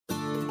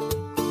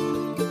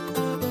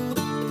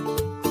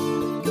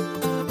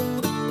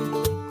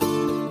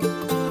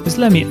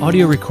Islami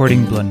audio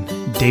recording blun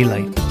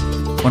Daylight.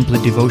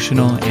 Wanpela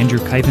devotional Andrew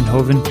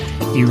Kuyvenhoven,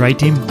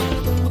 Ritim,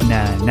 na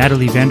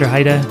Natalie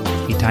Vanderheide,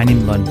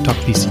 Tainim blun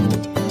Pisin.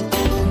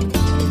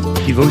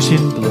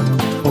 Devotion blun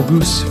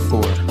August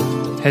 4.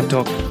 Head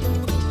talk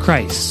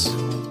Krais,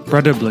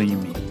 Brata Bilong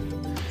Yumi.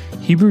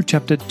 Hibru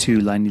chapter 2,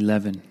 line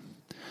 11.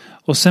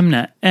 Olsem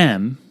na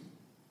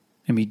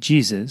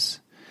Jisas,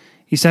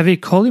 isave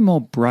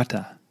kolimo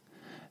brata,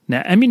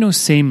 na no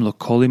same lo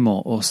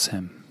kolimo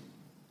Olsem.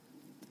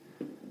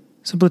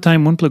 SAMPELA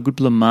TINGTING wanpela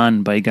gutpela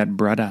man baigat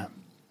brata.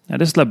 Na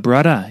la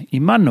brata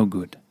iman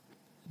nogut.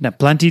 Na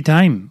planti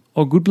Taim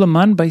o gutpela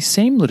man by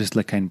same lo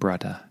la kain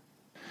brata.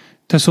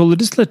 Tasol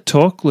la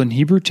talk lo in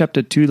Hibru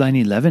chapter 2 line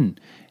 11.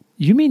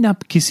 Yumi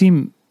nap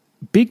kisim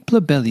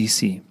bikpela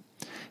belisi.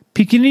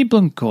 Pikinini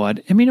Bilong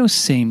God no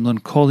same lo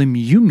kolim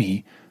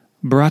Yumi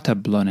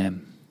Brata Bilong.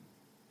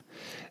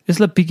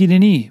 La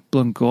Pikinini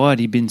Bilong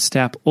God bin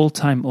stap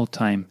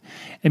oltaim.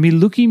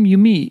 Lukim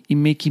Yumi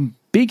mekim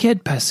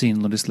bikhet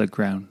pasin lo la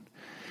graun.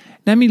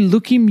 Nami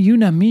Lukim yu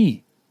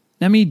nami.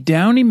 Nami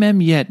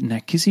daunim yet na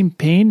kisim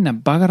pain na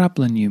bagarap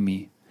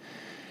Yumi.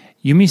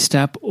 Yumi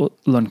stap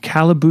lon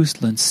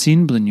kalabus lon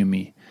sin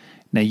Yumi.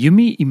 Na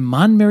Yumi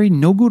manmeri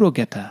nogut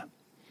geta.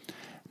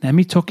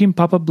 Nami tokim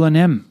papa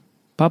blanem.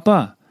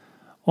 Papa,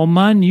 o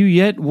man you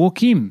yet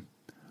wokim.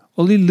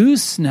 Oli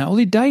loose na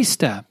oli die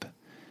stap.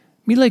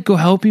 Me like go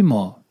help him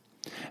all.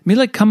 Me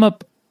like come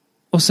up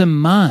Olsem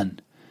man.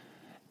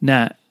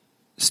 Na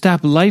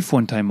stap life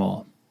one time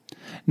all.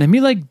 Na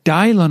me like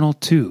die lon all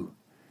too.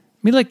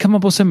 Me like come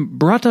up Olsem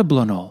Brata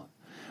Bilong all.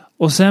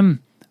 Olsem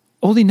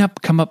oli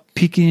nap come up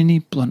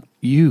Pikinini blon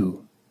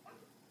you.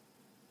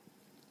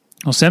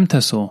 Olsem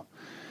Tasol.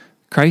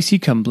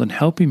 Krais come blon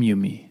help him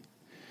Yumi.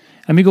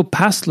 Ami go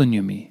past lon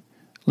Yumi.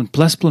 Lon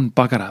ples blon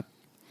bagarap.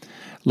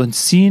 Lon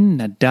sin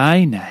na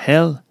die na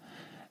hell.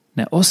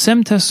 Na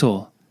Olsem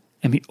Tasol.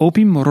 Ami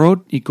opim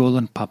rod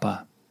igolon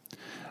papa.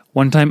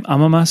 One time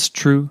amamas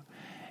true.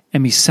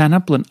 Ami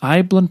sanap blon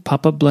I blon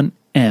papa blon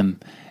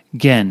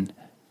gen.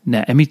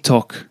 Na ami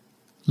talk.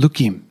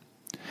 Lukim.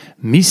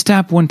 Me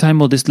stap one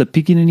time all this la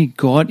Pikinini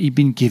God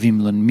bin give him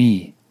lon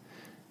me.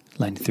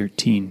 Line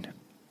 13.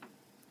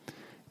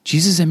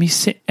 Jesus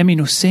emi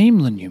no same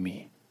lon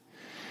Yumi.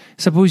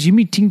 Suppose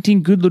Yumi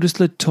ting good lo this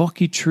la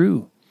talky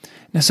true.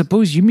 Now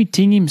suppose Yumi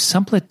ting him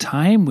SAMPELA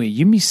time where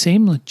Yumi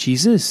same lon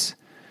Jesus.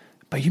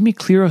 But Yumi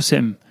clear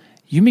Olsem.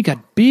 Yumi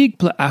got big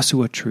pla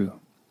asua true.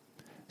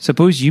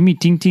 Suppose Yumi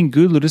ting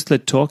good lo this la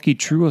talky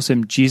true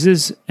Olsem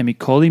Jesus emi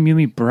kolim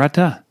Yumi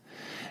brata.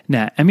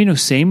 Na no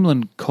same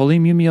lon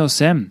kolim Yumi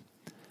Olsem.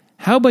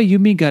 How by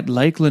Yumi got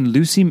like lon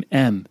lusim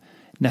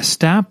na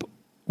stap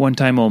one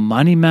time ol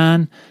mani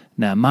man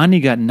na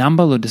mani got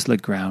namba lo dis la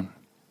graun.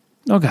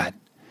 Oh God,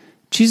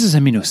 Jesus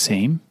no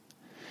same.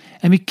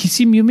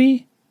 Kisim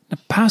Yumi na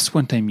pass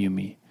one time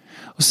Yumi.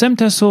 Olsem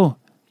Tasol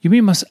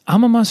Yumi mas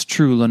amamas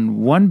true lon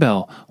one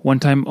bell one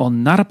time ol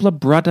narapla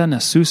brata na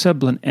susa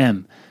blon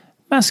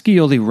maski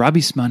oli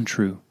rabis man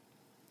true.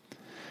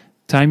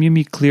 Time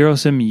Yumi clear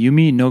Olsem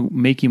Yumi no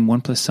make him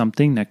one plus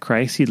something na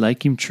Krais he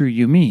like him true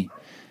Yumi.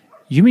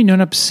 Yumi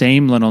non up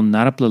same lon ol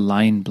narapla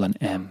line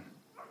blon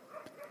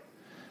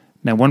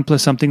Now one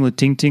plus something lo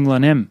ting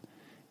lon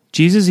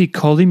Jesus he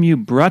call him you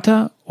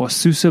brata or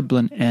susa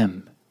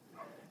blon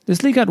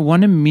This li got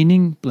one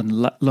meaning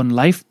blon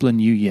life blon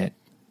you yet.